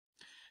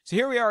So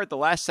here we are at the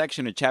last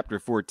section of chapter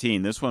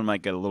 14. This one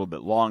might get a little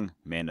bit long,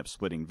 may end up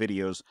splitting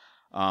videos.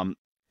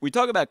 We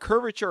talk about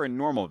curvature and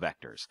normal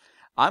vectors.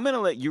 I'm going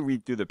to let you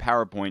read through the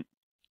PowerPoint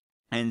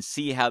and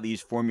see how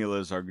these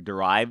formulas are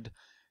derived.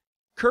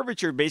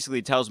 Curvature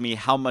basically tells me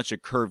how much a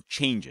curve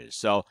changes.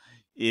 So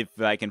if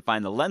I can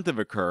find the length of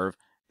a curve,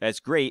 that's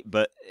great,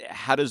 but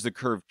how does the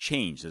curve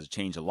change? Does it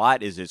change a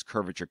lot? Is its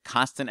curvature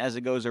constant as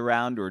it goes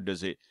around, or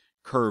does it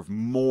curve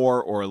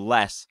more or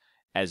less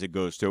as it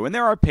goes through? And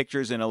there are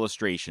pictures and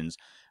illustrations.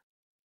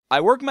 I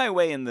work my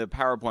way in the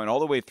PowerPoint all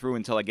the way through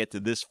until I get to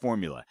this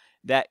formula.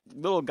 That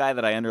little guy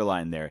that I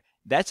underlined there,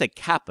 that's a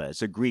kappa.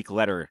 It's a Greek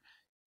letter.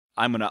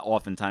 I'm going to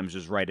oftentimes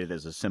just write it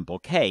as a simple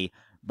K,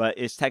 but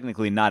it's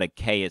technically not a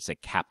K, it's a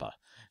kappa.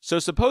 So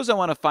suppose I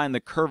want to find the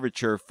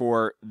curvature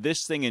for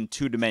this thing in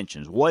 2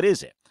 dimensions. What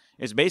is it?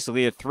 It's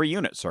basically a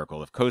 3-unit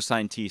circle. If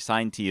cosine t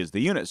sine t is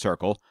the unit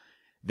circle,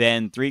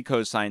 then 3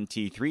 cosine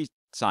t, 3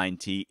 sine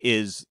t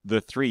is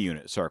the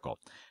 3-unit circle.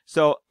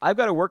 So I've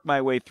got to work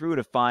my way through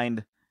to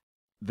find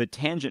the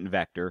tangent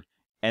vector,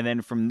 and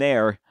then from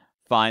there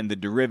find the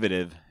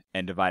derivative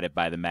and divide it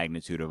by the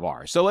magnitude of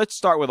r. So let's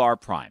start with r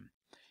prime.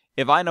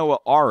 If I know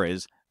what r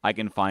is, I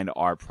can find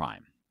r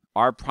prime.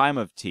 R prime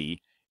of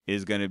t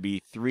is going to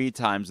be 3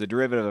 times the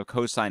derivative of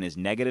cosine is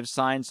negative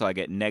sine, so I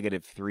get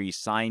negative 3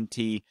 sine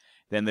t.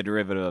 Then the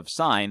derivative of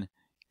sine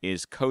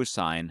is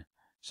cosine,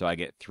 so I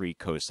get 3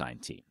 cosine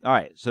t. All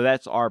right, so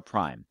that's r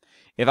prime.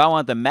 If I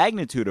want the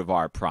magnitude of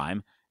r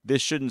prime,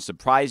 this shouldn't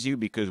surprise you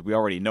because we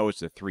already know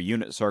it's a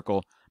 3-unit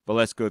circle, but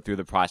let's go through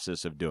the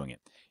process of doing it.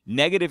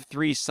 Negative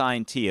 3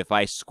 sine t, if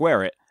I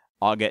square it,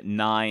 I'll get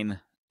 9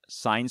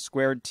 sine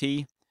squared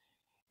t.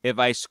 If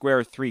I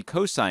square 3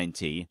 cosine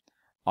t,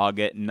 I'll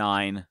get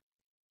 9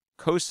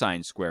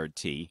 cosine squared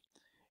t,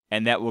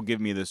 and that will give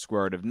me the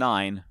square root of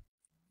 9,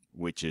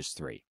 which is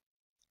 3.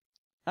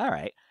 All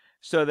right,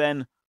 so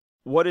then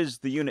what is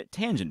the unit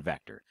tangent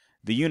vector?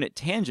 The unit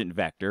tangent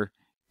vector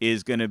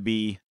is going to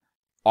be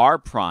r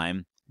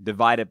prime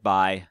divided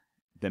by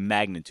the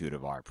magnitude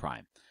of r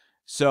prime.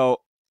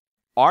 So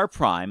r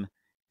prime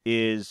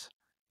is,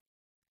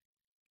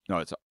 no,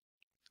 it's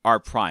r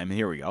prime,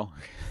 here we go.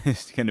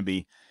 It's going to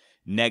be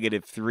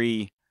negative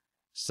 3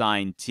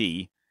 sine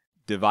t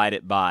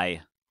divided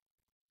by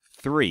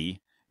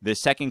 3. The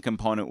second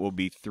component will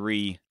be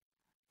 3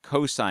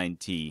 cosine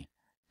t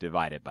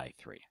divided by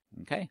 3.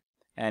 Okay?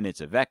 And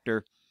it's a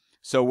vector.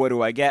 So what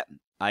do I get?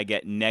 I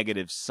get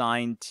negative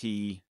sine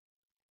t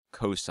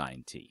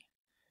cosine t.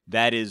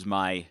 That is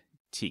my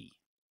t.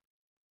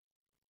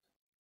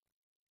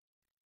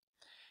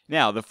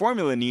 Now, the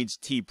formula needs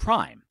t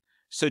prime.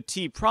 So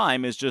t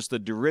prime is just the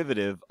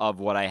derivative of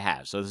what I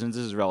have. So since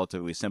this is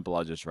relatively simple,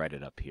 I'll just write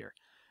it up here.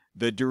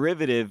 The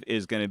derivative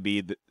is going to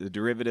be the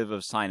derivative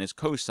of sine is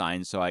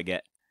cosine, so I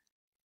get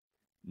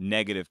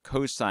negative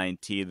cosine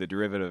t. The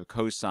derivative of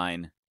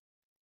cosine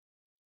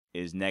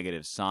is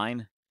negative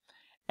sine.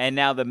 And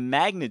now the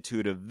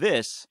magnitude of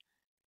this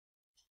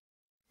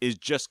is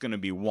just going to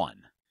be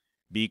 1,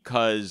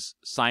 because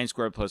sine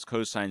squared plus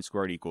cosine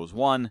squared equals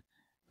 1.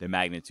 The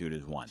magnitude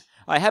is 1.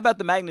 All right, how about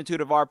the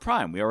magnitude of r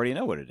prime? We already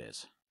know what it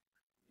is.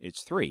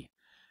 It's 3.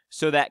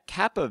 So that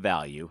kappa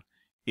value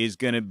is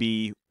going to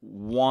be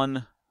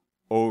 1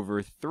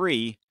 over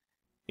 3.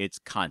 It's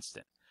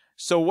constant.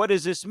 So what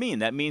does this mean?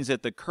 That means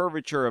that the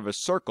curvature of a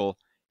circle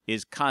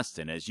is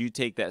constant. As you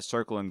take that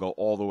circle and go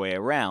all the way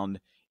around,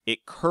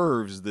 it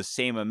curves the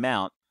same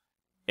amount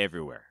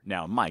everywhere.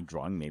 Now, in my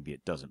drawing, maybe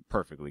it doesn't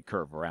perfectly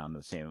curve around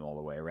the same all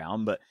the way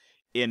around, but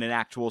in an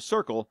actual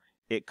circle,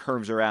 it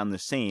curves around the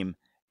same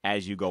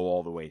as you go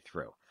all the way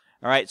through.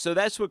 All right, so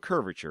that's what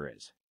curvature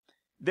is.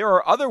 There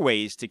are other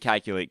ways to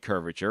calculate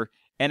curvature,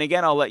 and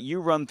again, I'll let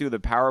you run through the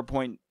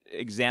PowerPoint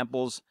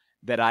examples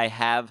that I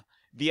have.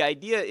 The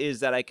idea is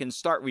that I can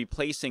start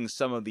replacing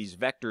some of these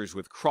vectors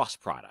with cross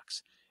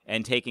products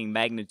and taking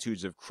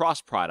magnitudes of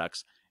cross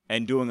products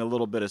and doing a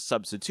little bit of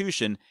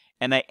substitution,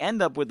 and I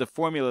end up with the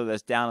formula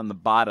that's down on the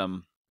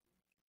bottom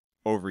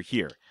over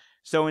here.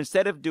 So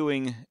instead of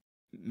doing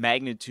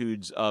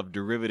magnitudes of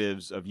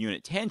derivatives of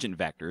unit tangent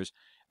vectors,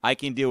 I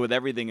can deal with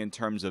everything in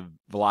terms of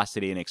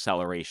velocity and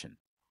acceleration.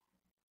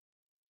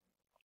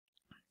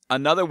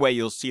 Another way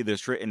you'll see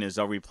this written is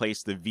I'll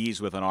replace the v's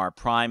with an r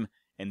prime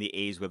and the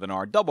a's with an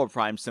r double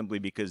prime, simply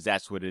because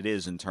that's what it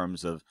is in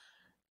terms of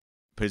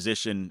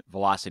position,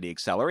 velocity,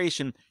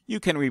 acceleration. You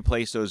can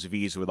replace those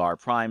v's with r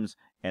primes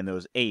and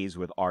those a's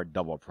with r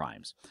double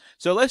primes.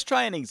 So let's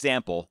try an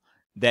example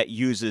that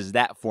uses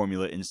that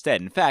formula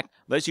instead. In fact,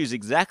 let's use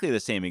exactly the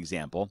same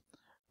example,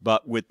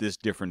 but with this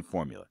different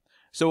formula.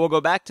 So we'll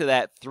go back to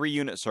that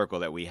 3-unit circle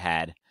that we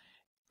had.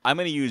 I'm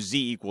going to use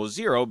z equals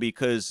 0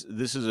 because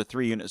this is a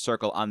 3-unit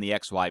circle on the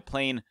xy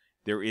plane.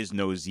 There is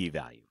no z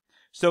value.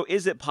 So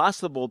is it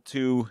possible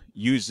to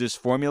use this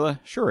formula?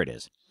 Sure it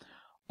is.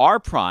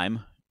 R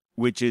prime,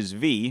 which is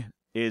v,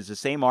 is the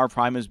same r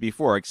prime as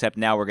before, except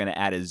now we're going to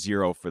add a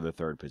 0 for the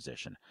third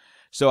position.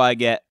 So I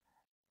get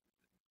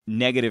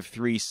negative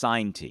 3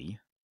 sine t,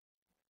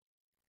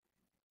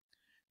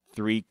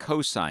 3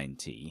 cosine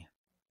t,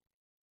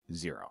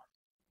 0.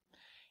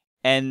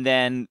 And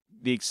then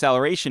the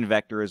acceleration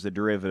vector is the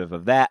derivative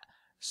of that.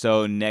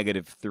 So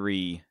negative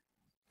 3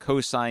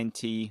 cosine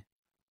t.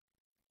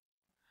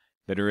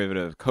 The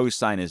derivative of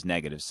cosine is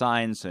negative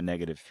sine, so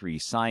negative 3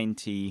 sine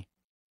t,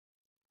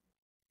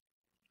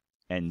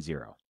 and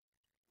 0.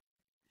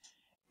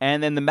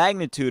 And then the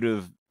magnitude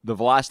of the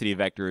velocity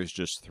vector is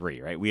just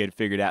 3, right? We had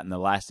figured out in the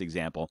last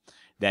example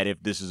that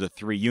if this is a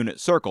 3-unit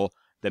circle,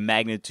 the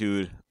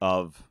magnitude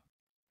of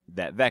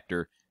that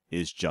vector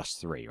is just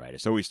 3, right?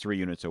 It's always 3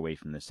 units away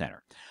from the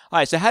center. All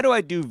right, so how do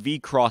I do V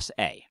cross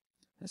A?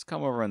 Let's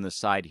come over on the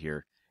side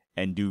here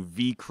and do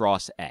V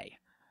cross A.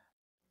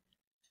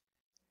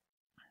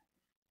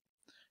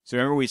 So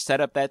remember, we set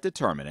up that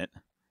determinant.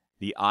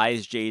 The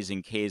i's, j's,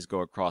 and k's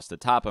go across the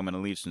top. I'm going to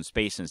leave some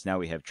space since now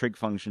we have trig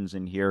functions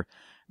in here.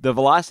 The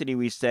velocity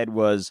we said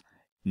was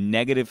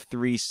negative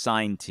 3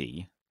 sine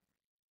t,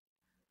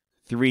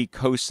 3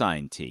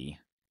 cosine t,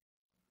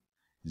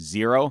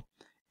 0.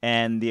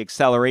 And the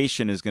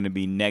acceleration is going to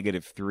be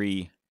negative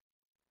 3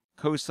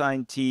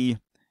 cosine t,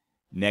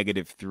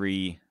 negative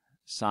 3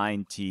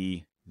 sine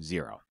t,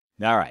 0.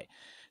 All right.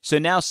 So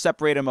now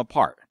separate them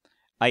apart.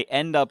 I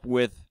end up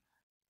with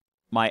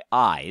my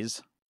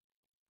i's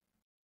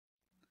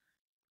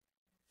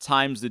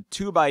times the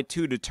 2 by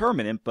 2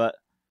 determinant, but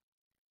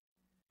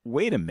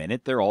wait a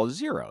minute, they're all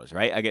zeros,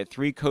 right? I get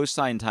 3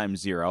 cosine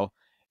times 0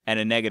 and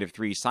a negative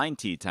 3 sine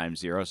t times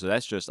 0, so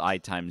that's just I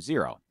times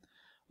 0.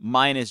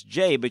 Minus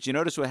j, but you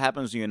notice what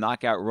happens when you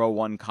knock out row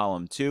 1,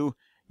 column 2?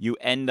 You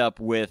end up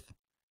with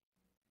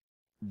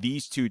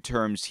these two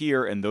terms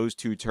here and those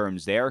two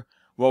terms there.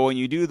 Well, when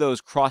you do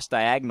those cross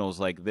diagonals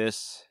like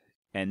this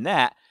and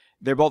that,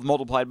 they're both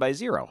multiplied by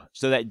 0,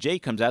 so that j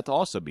comes out to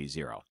also be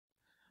 0.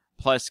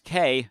 Plus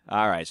k,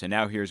 all right, so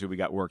now here's where we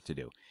got work to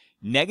do.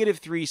 Negative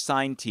 3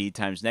 sine t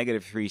times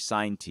negative 3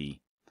 sine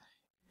t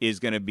is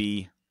going to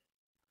be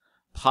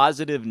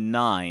positive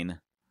 9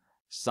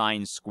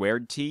 sine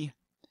squared t.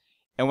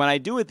 And when I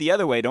do it the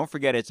other way, don't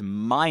forget it's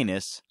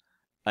minus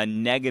a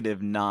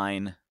negative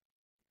 9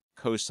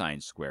 cosine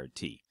squared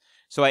t.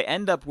 So I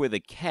end up with a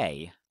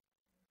k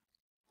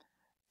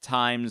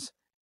times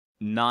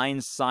 9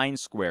 sine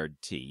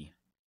squared t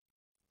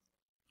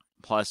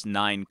plus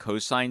 9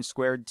 cosine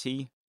squared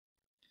t,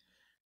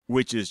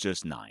 which is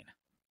just 9,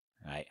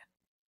 right?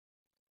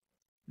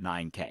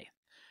 9k.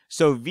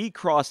 So V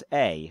cross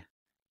A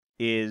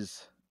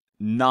is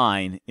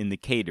 9 in the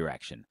k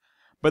direction.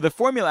 But the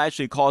formula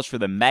actually calls for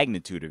the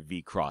magnitude of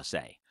V cross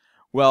A.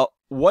 Well,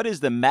 what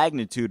is the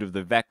magnitude of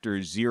the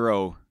vector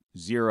 0,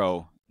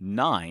 0,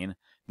 9?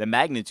 The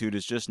magnitude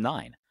is just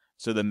 9.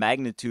 So the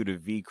magnitude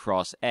of V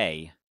cross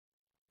A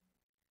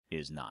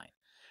is 9.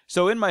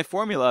 So in my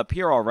formula up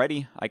here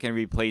already, I can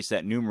replace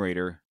that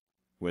numerator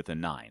with a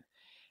 9.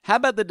 How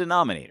about the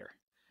denominator?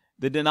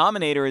 The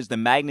denominator is the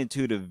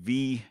magnitude of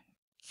V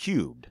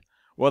cubed.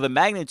 Well, the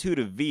magnitude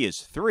of V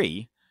is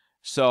 3,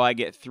 so I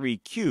get 3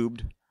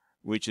 cubed,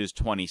 which is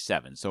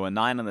 27. So a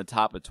 9 on the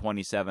top, a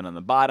 27 on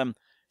the bottom.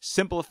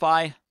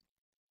 Simplify,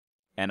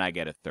 and I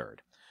get a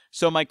third.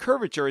 So my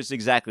curvature is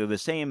exactly the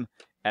same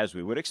as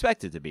we would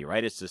expect it to be,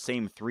 right? It's the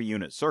same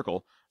 3-unit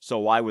circle, so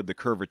why would the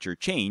curvature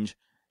change?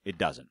 It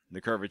doesn't.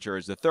 The curvature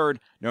is the third,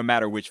 no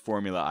matter which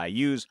formula I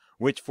use.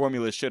 Which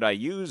formula should I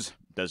use?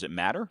 Does it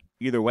matter?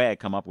 Either way, I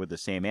come up with the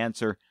same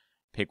answer.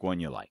 Pick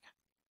one you like.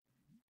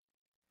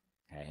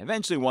 Okay.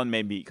 Eventually, one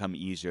may become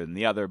easier than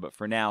the other, but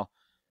for now,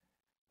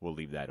 we'll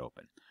leave that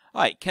open.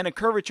 All right, can a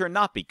curvature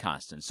not be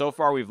constant? So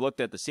far, we've looked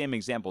at the same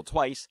example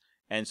twice,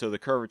 and so the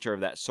curvature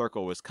of that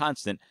circle was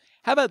constant.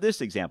 How about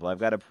this example? I've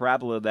got a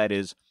parabola that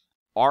is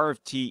r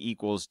of t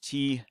equals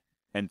t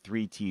and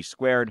 3t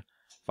squared.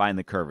 Find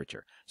the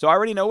curvature. So I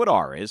already know what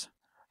r is.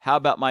 How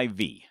about my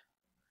v?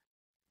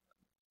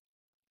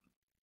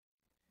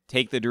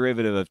 Take the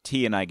derivative of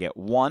t and I get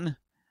 1.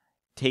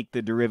 Take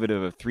the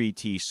derivative of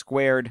 3t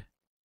squared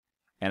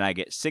and I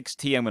get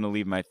 6t. I'm going to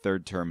leave my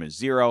third term as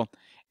 0.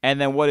 And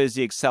then what is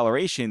the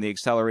acceleration? The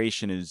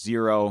acceleration is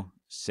 0,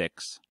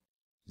 6,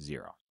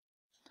 0. All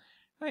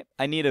right.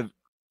 I need a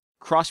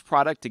cross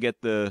product to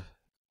get the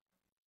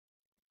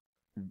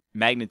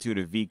magnitude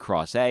of v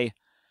cross a.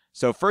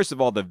 So first of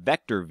all, the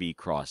vector v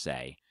cross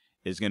a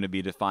is going to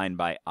be defined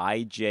by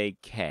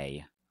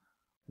ijk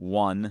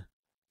 1,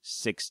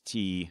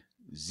 6t,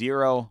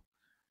 0,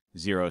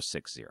 0,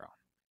 6, 0.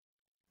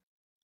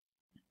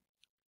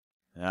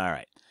 All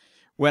right.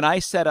 When I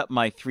set up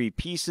my 3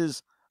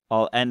 pieces,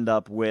 I'll end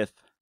up with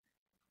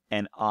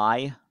an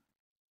I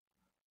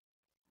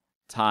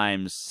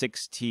times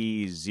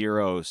 6t,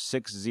 0,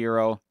 6,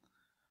 0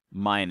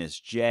 minus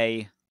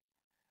j,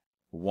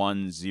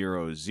 1,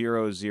 0,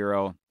 0,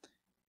 0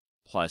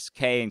 plus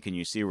k. And can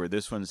you see where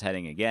this one's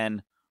heading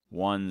again?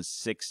 1,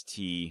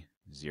 6t,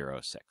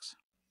 0, 6.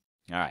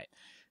 All right.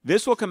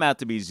 This will come out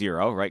to be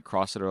 0, right?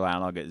 Cross it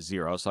around, I'll get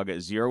 0. So I'll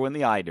get 0 in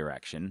the I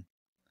direction.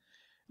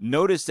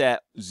 Notice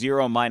that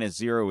 0 minus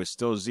 0 is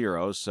still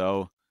 0,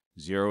 so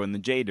 0 in the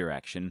j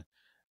direction.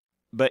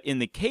 But in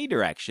the k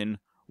direction,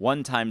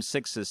 1 times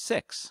 6 is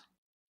 6.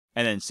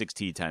 And then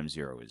 6t times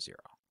 0 is 0.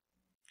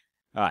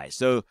 All right,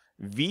 so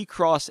V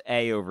cross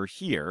A over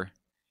here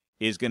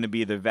is going to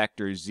be the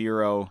vector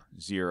 0,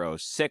 0,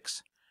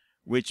 6,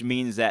 which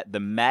means that the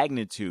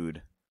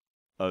magnitude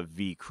of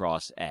V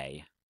cross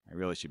A, I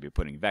really should be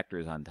putting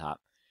vectors on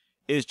top,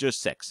 is just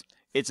 6.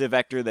 It's a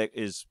vector that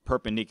is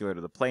perpendicular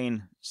to the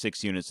plane,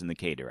 6 units in the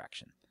k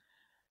direction.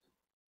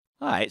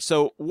 All right,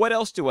 so what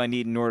else do I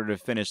need in order to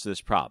finish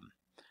this problem?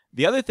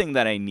 The other thing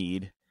that I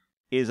need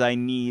is I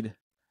need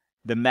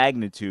the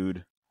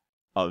magnitude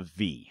of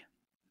V.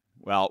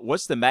 Well,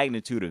 what's the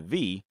magnitude of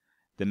V?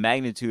 The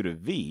magnitude of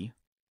V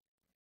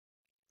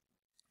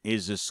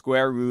is the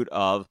square root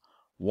of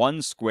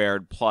 1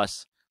 squared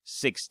plus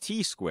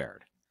 6t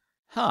squared.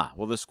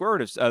 Well, the square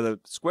root of the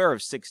square of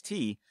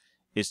 6t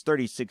is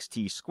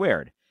 36t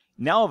squared.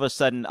 Now, all of a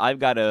sudden, I've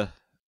got a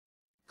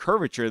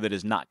curvature that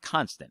is not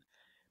constant.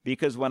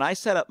 Because when I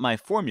set up my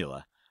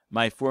formula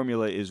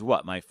is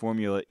what? My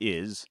formula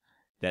is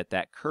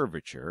that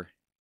curvature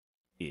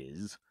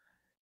is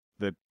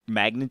the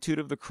magnitude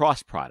of the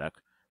cross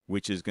product,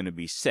 which is going to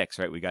be 6,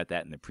 right? We got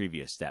that in the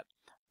previous step,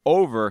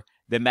 over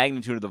the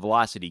magnitude of the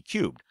velocity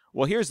cubed.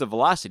 Well, here's the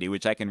velocity,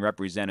 which I can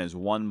represent as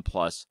 1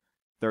 plus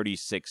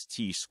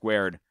 36t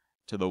squared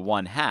to the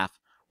 1/2.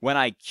 When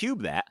I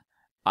cube that,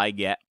 I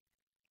get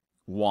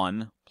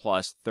 1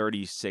 plus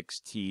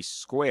 36t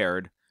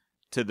squared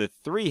to the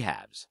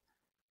 3/2.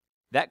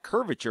 That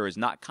curvature is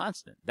not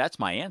constant. That's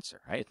my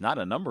answer, right? It's not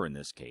a number in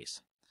this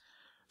case.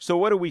 So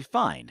what do we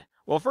find?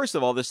 Well, first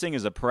of all, this thing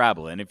is a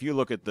parabola, and if you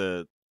look at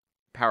the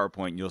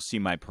PowerPoint, you'll see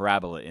my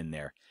parabola in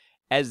there.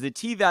 As the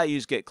t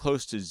values get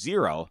close to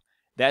 0,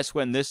 that's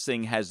when this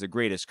thing has the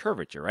greatest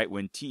curvature, right?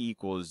 When t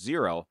equals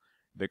 0,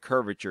 the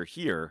curvature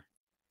here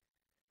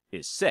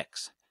is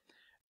 6.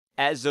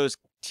 As those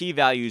t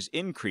values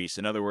increase,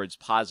 in other words,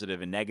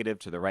 positive and negative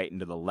to the right and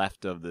to the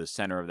left of the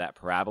center of that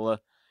parabola,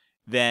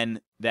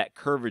 then that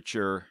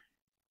curvature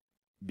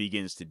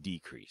begins to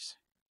decrease.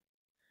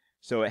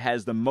 So it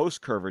has the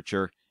most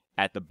curvature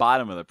at the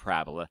bottom of the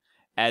parabola.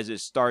 As it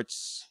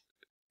starts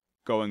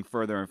going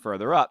further and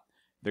further up,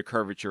 the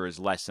curvature is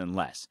less and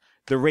less.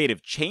 The rate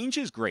of change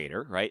is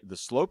greater, right? The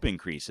slope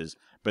increases,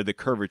 but the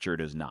curvature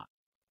does not.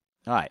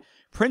 All right,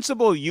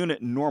 principal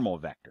unit normal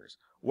vectors.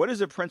 What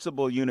is a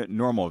principal unit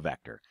normal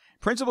vector?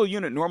 Principal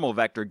unit normal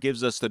vector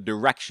gives us the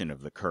direction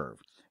of the curve.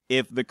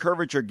 If the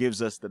curvature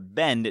gives us the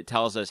bend, it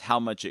tells us how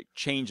much it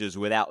changes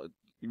without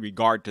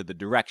regard to the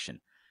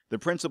direction. The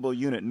principal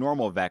unit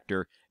normal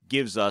vector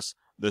gives us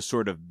the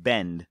sort of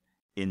bend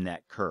in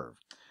that curve.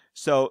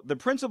 So the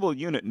principal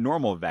unit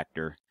normal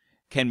vector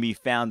can be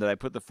found. Did I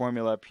put the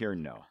formula up here?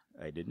 No,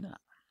 I did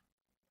not.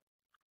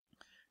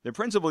 The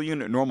principal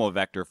unit normal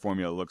vector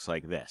formula looks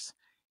like this.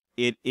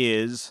 It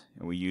is,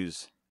 and we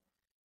use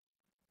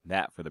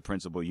that for the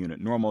principal unit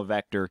normal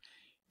vector,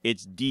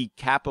 it's d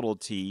capital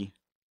T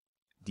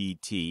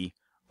dt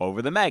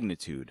over the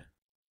magnitude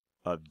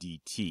of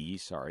dt,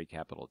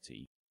 capital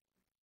T.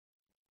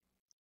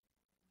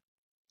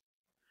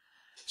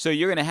 So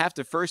you're going to have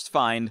to first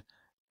find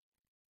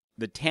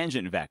the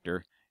tangent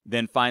vector,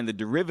 then find the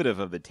derivative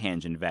of the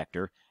tangent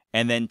vector,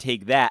 and then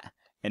take that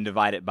and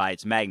divide it by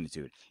its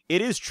magnitude.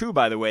 It is true,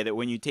 by the way, that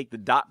when you take the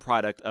dot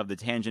product of the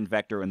tangent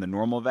vector and the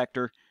normal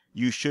vector,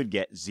 you should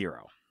get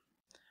 0.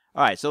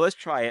 All right, so let's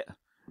try it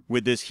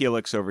with this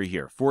helix over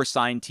here. 4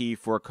 sine t,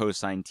 4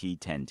 cosine t,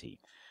 10t.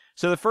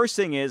 So the first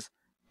thing is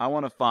I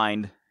want to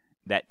find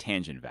that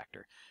tangent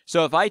vector.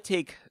 So if I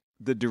take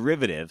the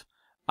derivative,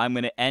 I'm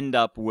going to end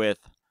up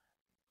with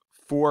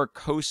 4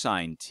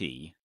 cosine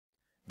t.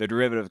 The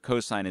derivative of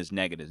cosine is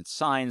negative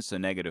sine, so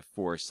negative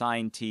 4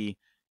 sine t.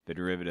 The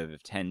derivative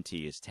of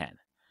 10t is 10.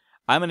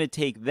 I'm going to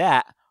take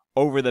that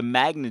over the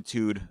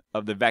magnitude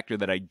of the vector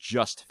that I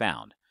just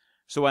found.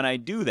 So when I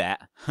do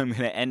that, I'm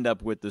going to end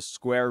up with the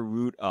square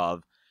root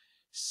of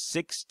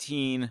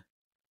 16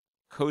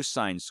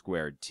 cosine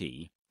squared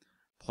t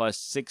plus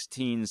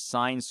 16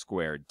 sine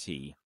squared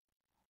t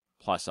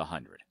plus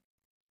 100.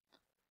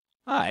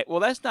 All right, well,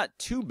 that's not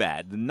too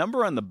bad. The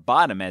number on the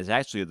bottom is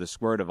actually the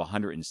square root of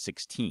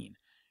 116,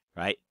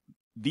 right?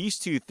 These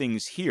two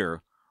things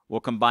here will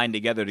combine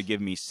together to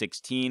give me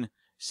 16.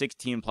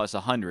 16 plus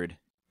 100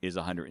 is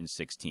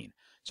 116.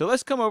 So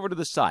let's come over to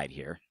the side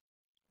here,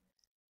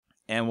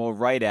 and we'll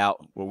write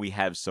out what we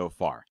have so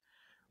far,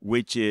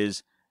 which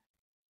is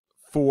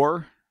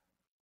 4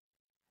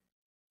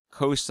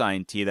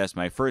 cosine t, that's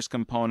my first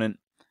component,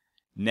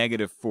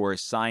 negative 4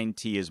 sine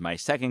t is my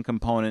second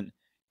component,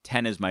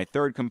 10 is my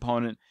third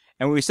component,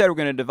 and we said we're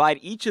going to divide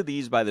each of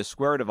these by the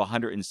square root of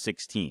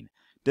 116.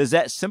 Does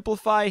that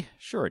simplify?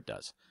 Sure it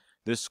does.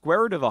 The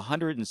square root of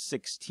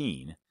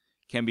 116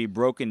 can be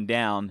broken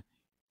down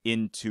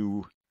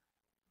into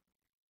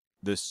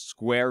the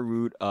square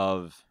root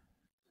of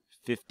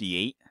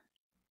 58.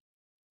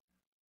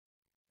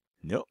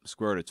 Nope,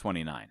 square root of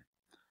 29.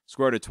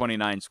 Square root of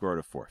 29, square root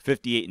of 4.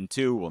 58 and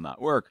 2 will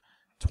not work.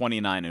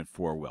 29 and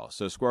 4 will.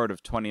 So square root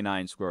of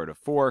 29, square root of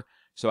 4.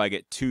 So I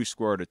get 2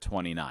 square root of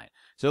 29.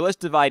 So let's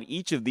divide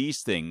each of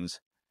these things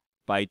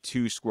by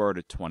 2 square root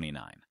of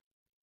 29.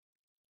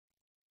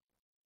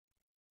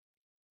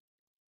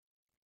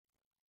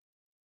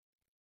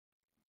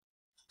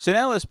 So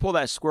now let's pull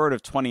that square root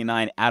of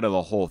 29 out of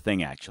the whole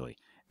thing, actually.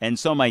 And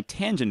so my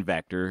tangent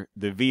vector,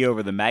 the v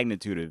over the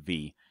magnitude of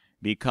v,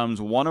 becomes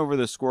 1 over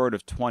the square root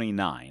of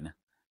 29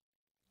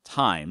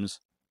 times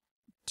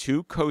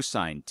 2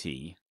 cosine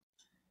t,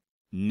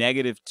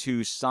 negative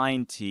 2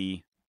 sine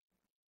t,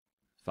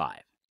 5.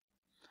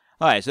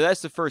 All right, so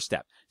that's the first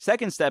step.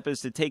 Second step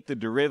is to take the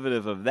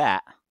derivative of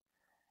that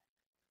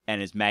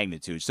and its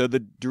magnitude. So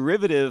the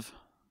derivative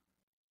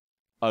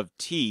of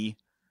t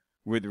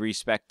with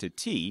respect to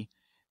t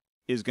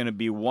is going to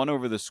be 1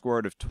 over the square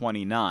root of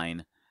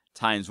 29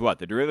 times what?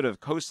 The derivative of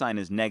cosine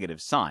is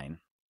negative sine.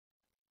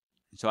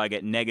 So I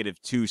get negative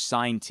 2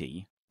 sine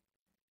t.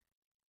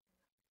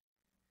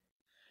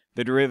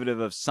 The derivative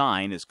of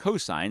sine is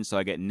cosine, so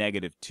I get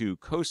negative 2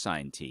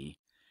 cosine t.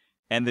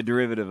 And the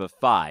derivative of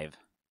 5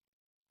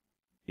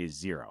 is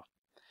 0.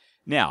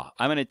 Now,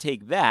 I'm going to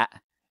take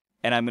that,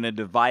 and I'm going to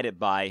divide it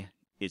by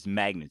its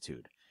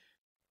magnitude.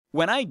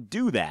 When I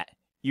do that,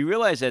 you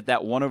realize that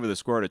that 1 over the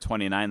square root of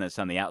 29 that's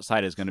on the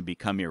outside is going to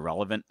become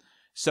irrelevant.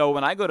 So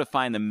when I go to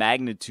find the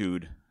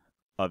magnitude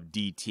of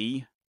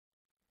dt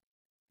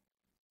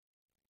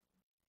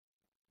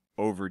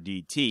over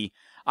dt,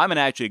 I'm going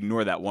to actually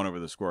ignore that 1 over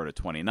the square root of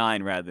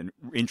 29 rather than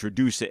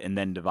introduce it and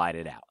then divide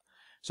it out.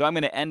 So I'm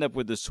going to end up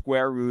with the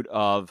square root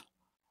of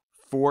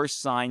 4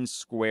 sine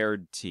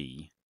squared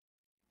t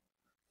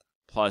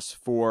plus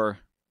 4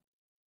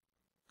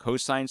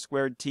 cosine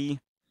squared t.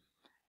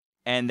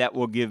 And that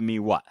will give me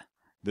what?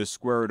 The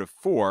square root of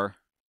 4,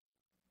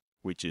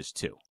 which is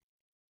 2.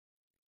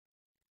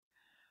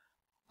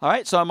 All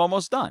right, so I'm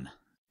almost done.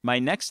 My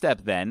next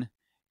step then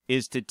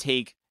is to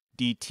take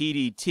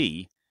dt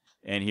dt,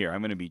 and here,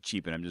 I'm going to be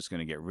cheap, and I'm just going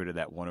to get rid of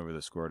that 1 over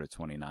the square root of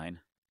 29.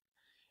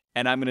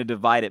 And I'm going to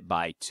divide it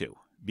by 2,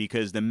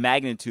 because the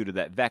magnitude of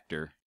that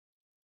vector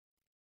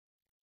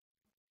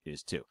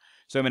is 2.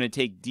 So I'm going to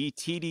take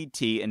dt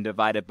dt and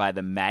divide it by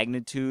the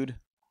magnitude,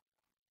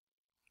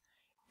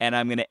 and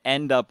I'm going to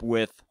end up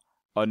with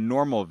a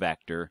normal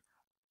vector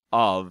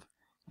of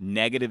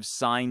negative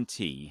sine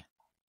t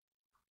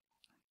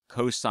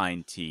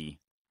cosine t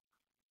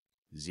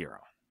 0.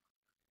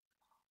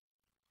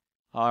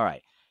 All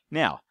right.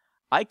 Now,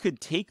 I could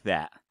take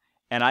that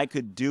and I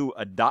could do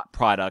a dot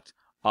product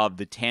of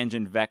the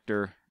tangent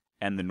vector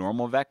and the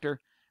normal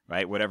vector,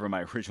 right? Whatever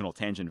my original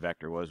tangent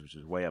vector was, which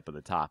is way up at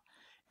the top.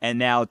 And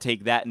now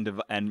take that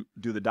and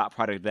do the dot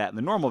product of that and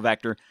the normal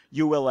vector,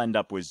 you will end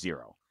up with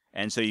 0.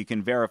 And so you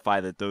can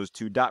verify that those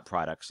two dot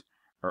products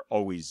are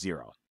always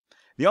 0.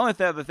 The only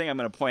other thing I'm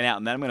going to point out,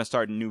 and then I'm going to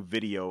start a new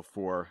video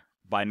for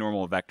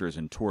binormal vectors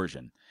and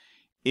torsion,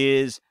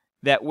 is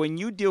that when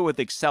you deal with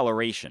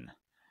acceleration,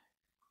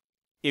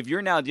 if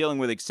you're now dealing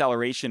with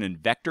acceleration in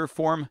vector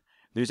form,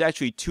 there's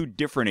actually two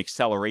different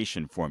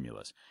acceleration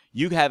formulas.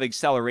 You have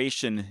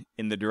acceleration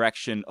in the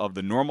direction of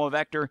the normal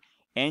vector,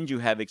 and you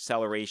have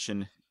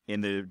acceleration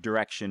in the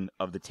direction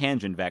of the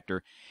tangent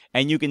vector.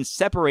 And you can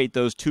separate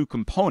those two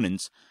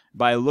components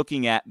by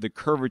looking at the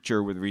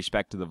curvature with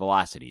respect to the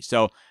velocity.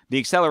 So the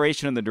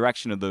acceleration in the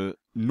direction of the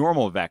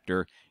normal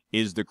vector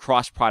is the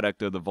cross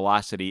product of the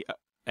velocity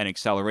and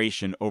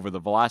acceleration over the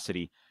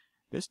velocity.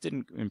 This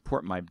didn't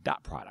import my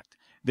dot product.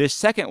 This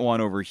second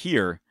one over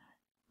here,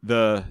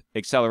 the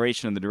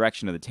acceleration in the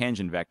direction of the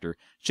tangent vector,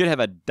 should have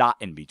a dot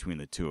in between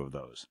the two of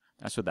those.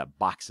 That's what that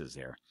box is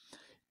there.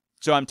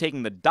 So I'm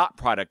taking the dot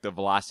product of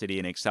velocity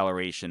and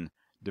acceleration,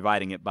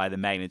 dividing it by the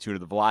magnitude of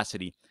the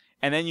velocity,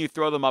 and then you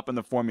throw them up in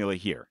the formula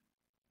here.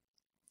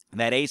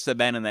 That a sub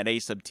n and that a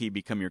sub t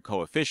become your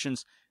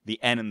coefficients.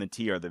 The n and the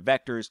t are the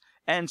vectors,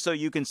 and so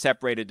you can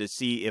separate it to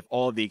see if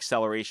all of the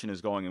acceleration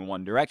is going in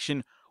one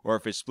direction or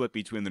if it's split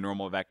between the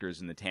normal vectors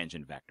and the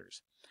tangent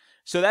vectors.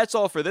 So that's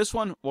all for this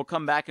one. We'll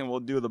come back and we'll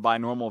do the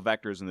binormal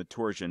vectors and the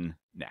torsion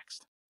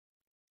next.